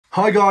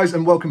Hi guys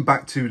and welcome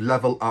back to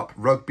Level Up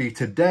Rugby.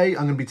 Today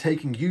I'm going to be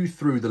taking you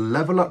through the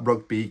Level Up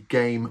Rugby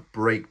game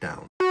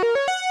breakdown.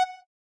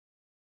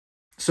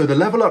 So the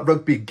Level Up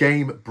Rugby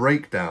game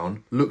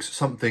breakdown looks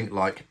something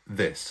like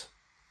this.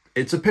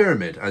 It's a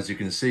pyramid, as you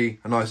can see,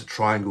 a nice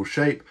triangle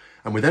shape,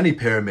 and with any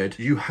pyramid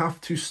you have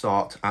to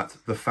start at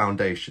the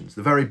foundations,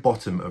 the very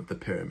bottom of the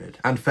pyramid.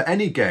 And for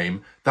any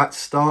game, that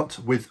starts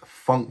with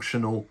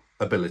functional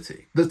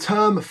ability. The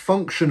term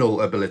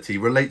functional ability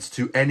relates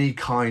to any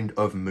kind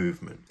of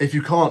movement. If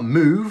you can't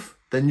move,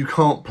 then you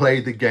can't play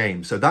the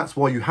game. So that's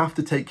why you have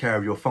to take care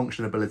of your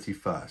functional ability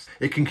first.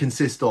 It can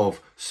consist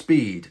of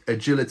speed,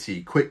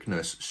 agility,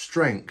 quickness,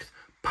 strength,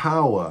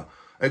 power,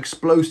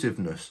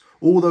 explosiveness.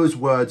 All those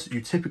words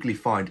you typically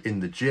find in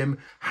the gym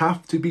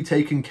have to be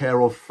taken care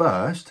of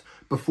first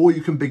before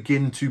you can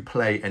begin to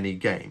play any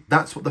game.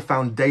 That's what the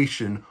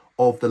foundation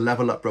of the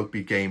Level Up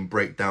Rugby game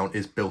breakdown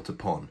is built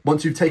upon.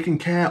 Once you've taken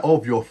care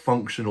of your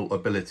functional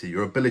ability,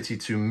 your ability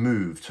to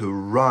move, to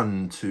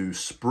run, to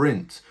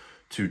sprint,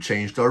 to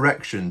change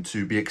direction,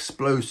 to be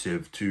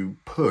explosive, to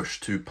push,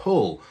 to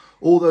pull,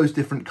 all those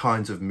different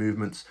kinds of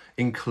movements,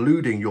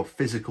 including your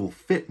physical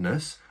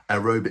fitness,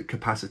 aerobic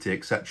capacity,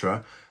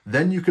 etc.,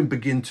 then you can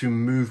begin to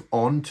move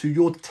on to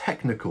your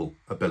technical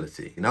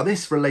ability. Now,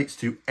 this relates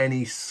to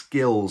any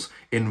skills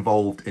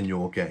involved in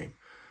your game.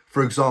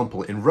 For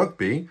example, in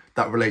rugby,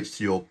 that relates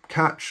to your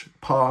catch,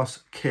 pass,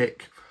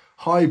 kick,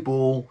 high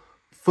ball,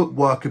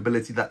 footwork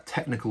ability, that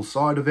technical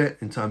side of it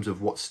in terms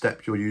of what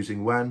step you're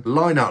using when,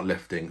 line out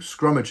lifting,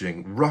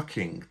 scrummaging,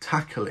 rucking,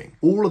 tackling.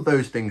 All of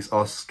those things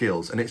are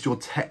skills and it's your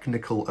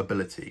technical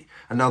ability.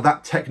 And now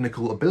that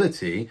technical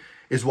ability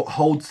is what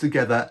holds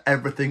together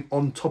everything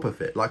on top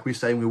of it. Like we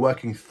say, we're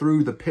working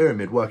through the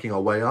pyramid, working our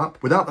way up.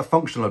 Without the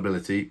functional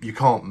ability, you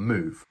can't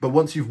move. But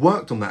once you've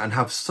worked on that and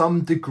have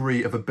some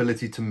degree of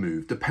ability to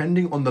move,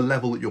 depending on the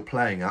level that you're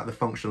playing at, the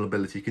functional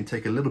ability can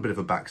take a little bit of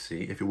a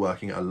backseat if you're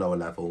working at a lower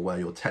level where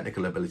your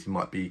technical ability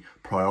might be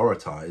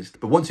prioritized.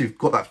 But once you've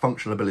got that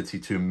functional ability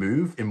to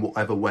move in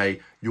whatever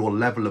way your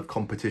level of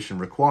competition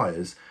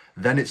requires,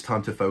 then it's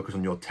time to focus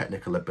on your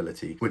technical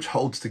ability, which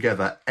holds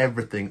together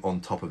everything on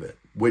top of it,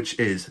 which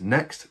is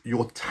next,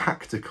 your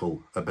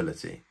tactical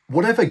ability.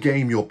 Whatever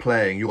game you're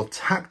playing, your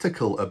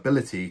tactical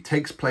ability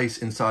takes place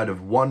inside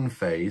of one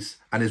phase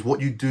and is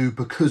what you do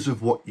because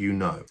of what you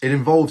know. It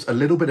involves a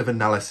little bit of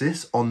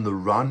analysis on the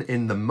run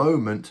in the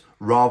moment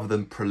rather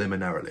than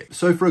preliminarily.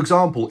 So for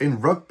example,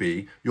 in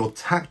rugby, your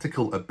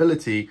tactical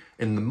ability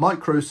in the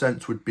micro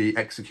sense would be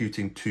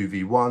executing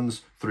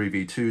 2v1s,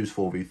 3v2s,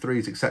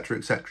 4v3s, etc.,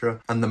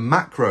 etc. And the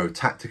macro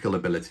tactical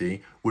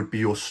ability would be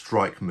your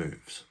strike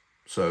moves.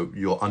 So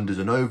your unders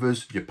and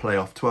overs, your play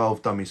off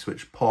 12, dummy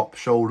switch pop,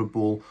 shoulder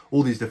ball,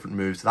 all these different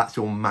moves, that's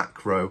your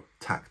macro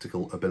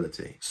tactical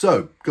ability.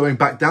 So going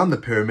back down the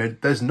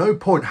pyramid, there's no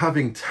point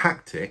having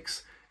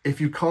tactics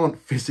if you can't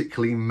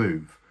physically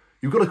move.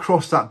 You've got to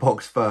cross that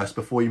box first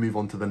before you move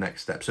on to the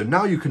next step. So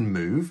now you can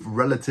move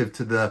relative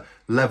to the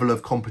level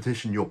of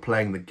competition you're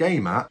playing the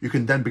game at. You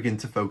can then begin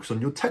to focus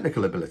on your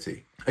technical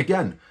ability.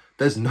 Again,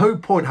 there's no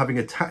point having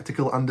a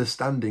tactical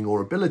understanding or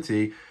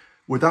ability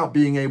without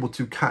being able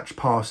to catch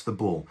past the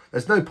ball.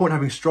 There's no point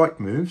having strike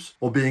moves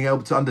or being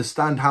able to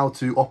understand how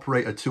to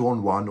operate a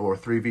 2-on-1 or a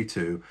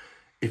 3v2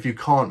 if you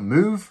can't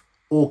move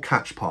or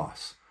catch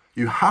pass.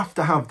 You have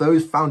to have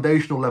those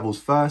foundational levels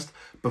first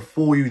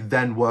before you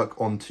then work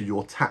onto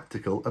your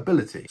tactical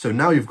ability. So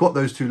now you've got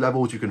those two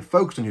levels, you can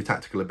focus on your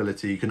tactical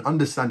ability, you can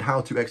understand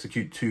how to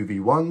execute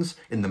 2v1s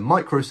in the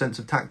micro sense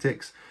of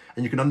tactics,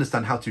 and you can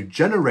understand how to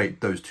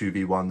generate those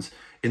 2v1s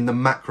in the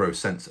macro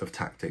sense of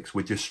tactics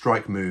with your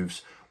strike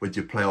moves, with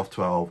your play off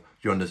 12,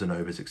 your unders and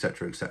overs,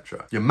 etc.,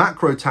 etc. Your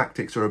macro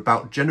tactics are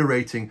about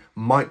generating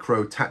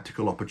micro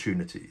tactical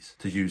opportunities,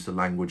 to use the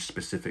language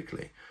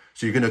specifically.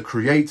 So you're going to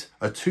create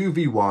a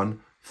 2v1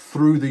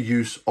 through the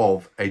use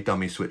of a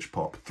dummy switch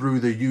pop, through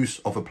the use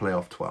of a play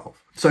off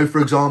 12. So for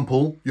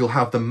example, you'll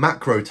have the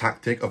macro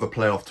tactic of a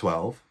play off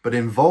 12, but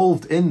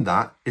involved in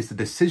that is the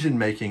decision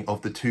making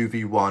of the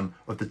 2v1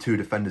 of the two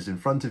defenders in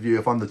front of you.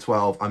 If I'm the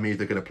 12, I'm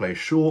either going to play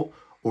short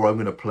or I'm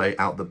going to play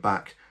out the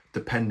back,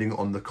 depending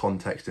on the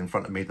context in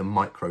front of me, the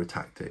micro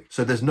tactic.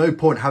 So there's no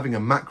point having a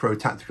macro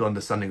tactical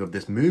understanding of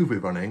this move we're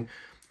running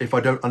if I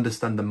don't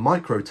understand the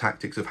micro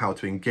tactics of how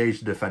to engage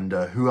the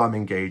defender, who I'm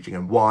engaging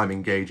and why I'm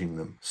engaging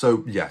them.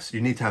 So yes,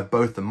 you need to have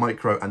both the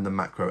micro and the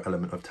macro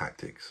element of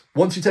tactics.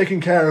 Once you've taken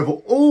care of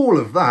all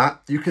of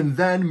that, you can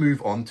then move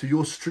on to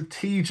your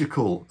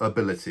strategical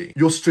ability.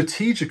 Your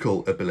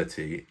strategical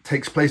ability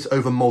takes place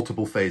over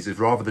multiple phases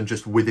rather than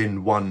just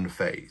within one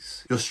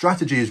phase. Your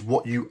strategy is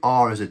what you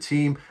are as a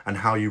team and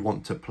how you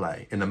want to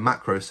play in a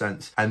macro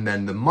sense, and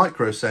then the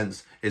micro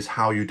sense is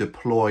how you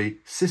deploy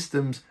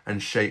systems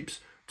and shapes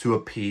to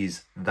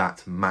appease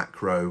that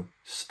macro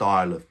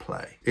style of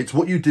play. It's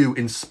what you do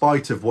in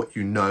spite of what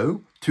you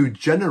know to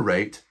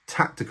generate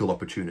tactical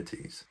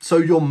opportunities. So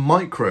your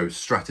micro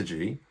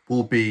strategy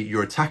will be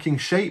your attacking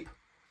shape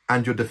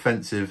and your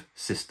defensive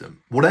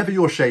system. Whatever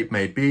your shape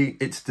may be,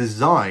 it's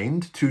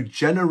designed to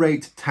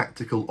generate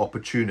tactical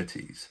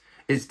opportunities.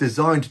 It's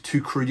designed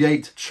to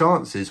create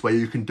chances where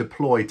you can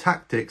deploy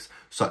tactics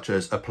such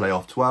as a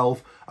play-off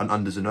 12, an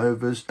unders and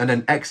overs, and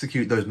then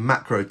execute those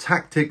macro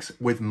tactics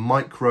with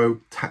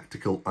micro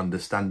tactical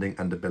understanding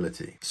and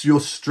ability. So your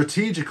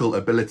strategical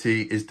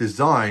ability is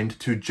designed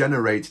to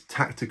generate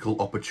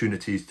tactical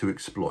opportunities to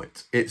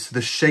exploit. It's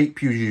the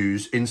shape you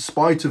use in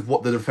spite of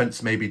what the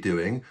defense may be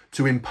doing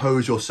to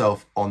impose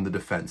yourself on the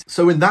defense.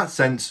 So in that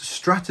sense,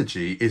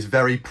 strategy is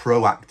very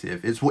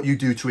proactive. It's what you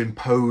do to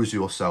impose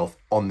yourself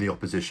on the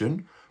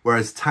opposition.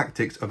 Whereas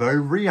tactics are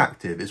very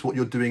reactive. It's what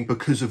you're doing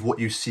because of what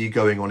you see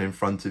going on in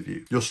front of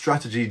you. Your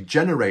strategy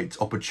generates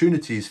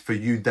opportunities for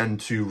you then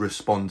to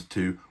respond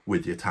to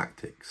with your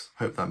tactics.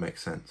 Hope that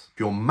makes sense.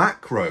 Your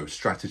macro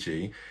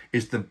strategy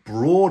is the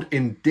broad,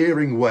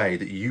 endearing way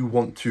that you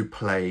want to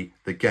play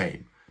the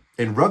game.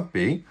 In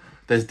rugby,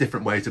 there's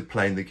different ways of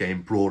playing the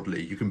game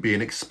broadly. You can be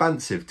an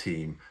expansive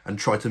team and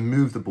try to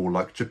move the ball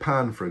like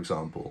Japan, for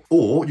example.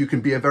 Or you can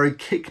be a very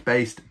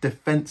kick-based,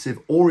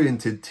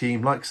 defensive-oriented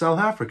team like South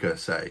Africa,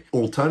 say.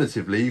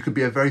 Alternatively, you could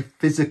be a very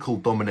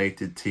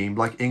physical-dominated team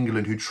like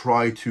England who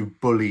try to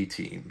bully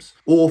teams.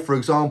 Or, for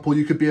example,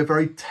 you could be a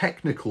very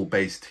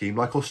technical-based team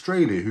like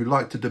Australia who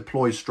like to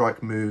deploy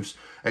strike moves,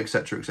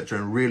 etc.,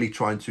 and really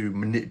trying to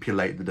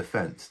manipulate the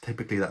defense.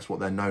 Typically, that's what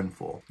they're known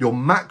for. Your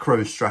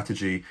macro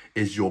strategy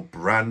is your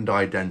brand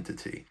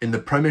identity. In the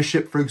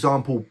Premiership, for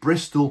example,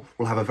 Bristol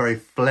will have a very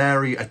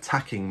flary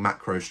attacking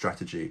macro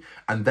strategy,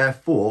 and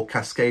therefore,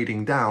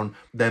 cascading down,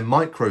 their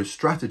micro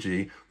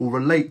strategy will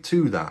relate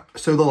to that.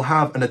 So they'll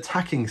have an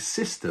attacking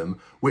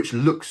system which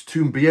looks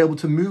to be able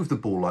to move the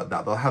ball like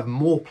that. They'll have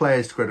more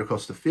players spread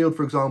across the field,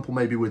 for example,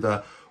 maybe with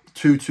a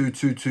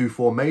 2-2-2-2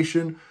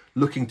 formation,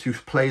 looking to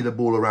play the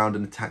ball around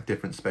and attack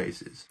different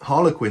spaces.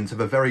 Harlequins have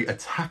a very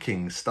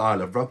attacking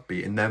style of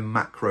rugby in their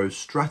macro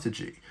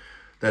strategy.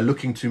 They're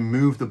looking to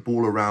move the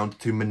ball around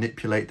to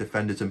manipulate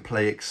defenders and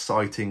play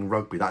exciting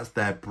rugby. That's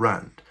their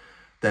brand.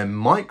 Their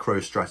micro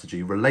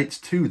strategy relates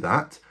to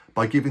that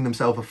by giving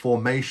themselves a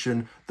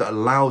formation that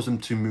allows them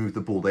to move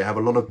the ball. They have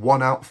a lot of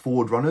one-out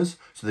forward runners,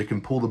 so they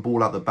can pull the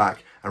ball out the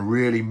back and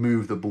really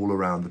move the ball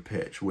around the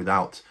pitch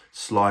without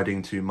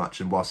sliding too much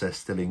and whilst they're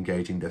still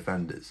engaging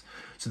defenders.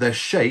 So their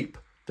shape,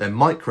 their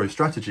micro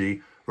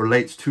strategy,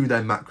 relates to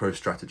their macro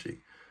strategy.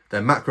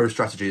 Their macro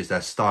strategy is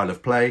their style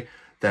of play.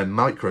 Their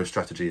micro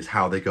strategy is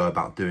how they go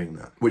about doing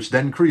that, which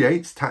then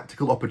creates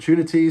tactical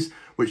opportunities,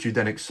 which you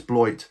then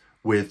exploit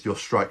with your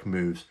strike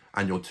moves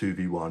and your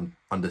 2v1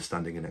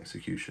 understanding and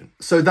execution.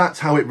 So that's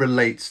how it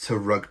relates to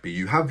rugby.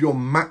 You have your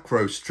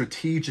macro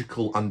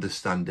strategical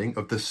understanding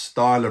of the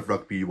style of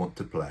rugby you want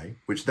to play,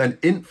 which then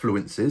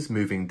influences,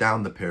 moving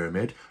down the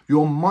pyramid,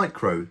 your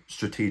micro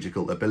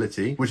strategical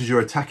ability, which is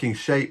your attacking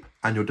shape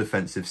and your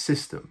defensive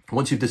system.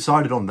 Once you've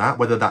decided on that,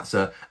 whether that's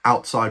a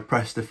outside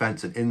press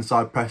defense, an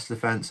inside press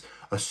defense,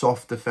 a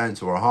soft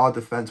defense or a hard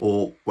defense,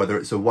 or whether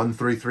it's a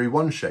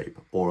 1-3-3-1 shape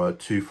or a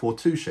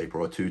 2-4-2 shape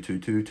or a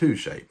 2-2-2-2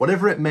 shape,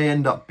 whatever it may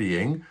end up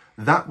being,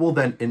 that will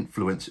then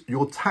influence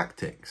your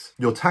tactics.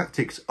 Your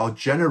tactics are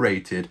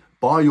generated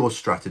by your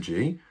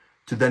strategy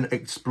to then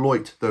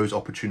exploit those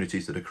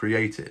opportunities that are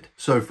created.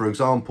 So for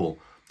example,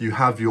 you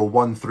have your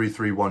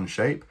 1-3-3-1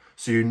 shape.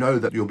 So you know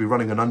that you'll be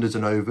running an unders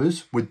and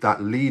overs with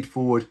that lead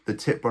forward, the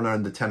tip runner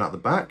and the 10 out the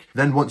back.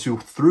 Then once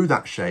you're through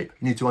that shape,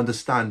 you need to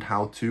understand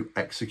how to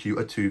execute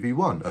a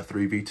 2v1, a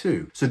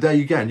 3v2. So there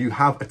again, you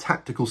have a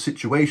tactical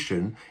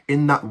situation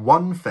in that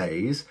one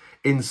phase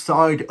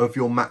inside of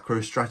your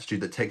macro strategy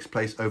that takes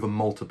place over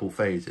multiple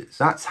phases.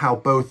 That's how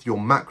both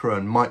your macro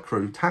and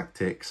micro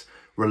tactics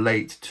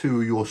relate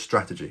to your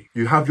strategy.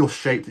 You have your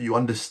shape that you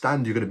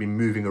understand you're going to be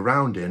moving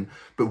around in,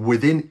 but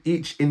within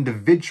each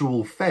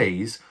individual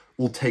phase,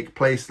 will take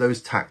place those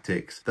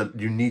tactics that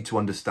you need to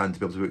understand to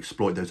be able to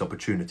exploit those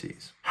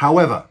opportunities.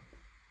 However,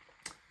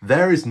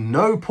 there is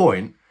no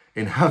point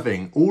in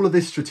having all of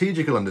this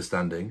strategical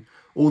understanding,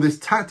 all this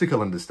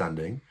tactical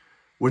understanding,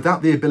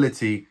 without the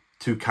ability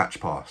to catch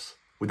pass,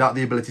 without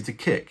the ability to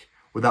kick,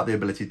 without the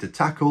ability to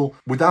tackle,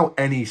 without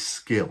any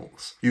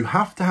skills. You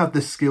have to have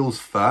the skills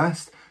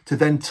first to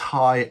then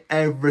tie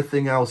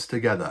everything else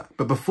together.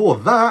 But before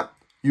that,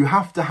 you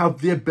have to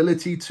have the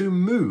ability to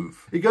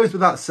move. It goes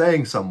without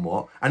saying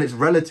somewhat, and it's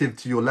relative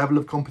to your level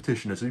of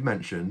competition, as we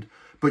mentioned,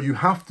 but you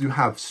have to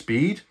have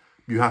speed,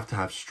 you have to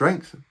have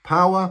strength,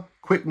 power,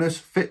 quickness,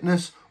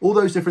 fitness, all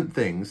those different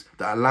things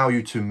that allow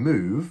you to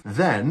move,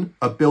 then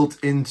are built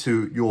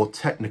into your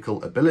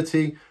technical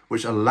ability,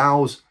 which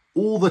allows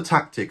all the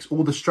tactics,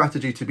 all the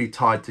strategy to be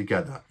tied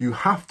together. You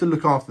have to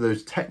look after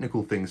those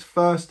technical things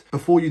first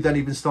before you then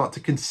even start to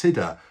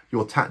consider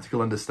your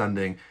tactical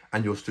understanding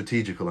and your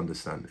strategical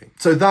understanding.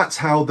 So that's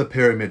how the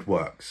pyramid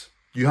works.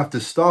 You have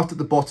to start at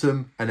the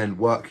bottom and then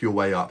work your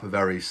way up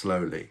very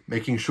slowly,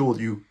 making sure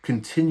that you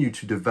continue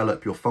to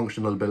develop your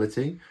functional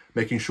ability,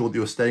 making sure that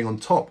you're staying on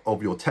top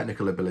of your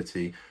technical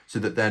ability so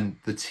that then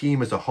the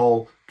team as a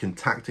whole can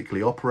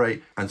tactically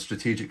operate and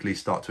strategically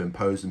start to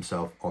impose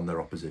themselves on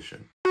their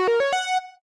opposition.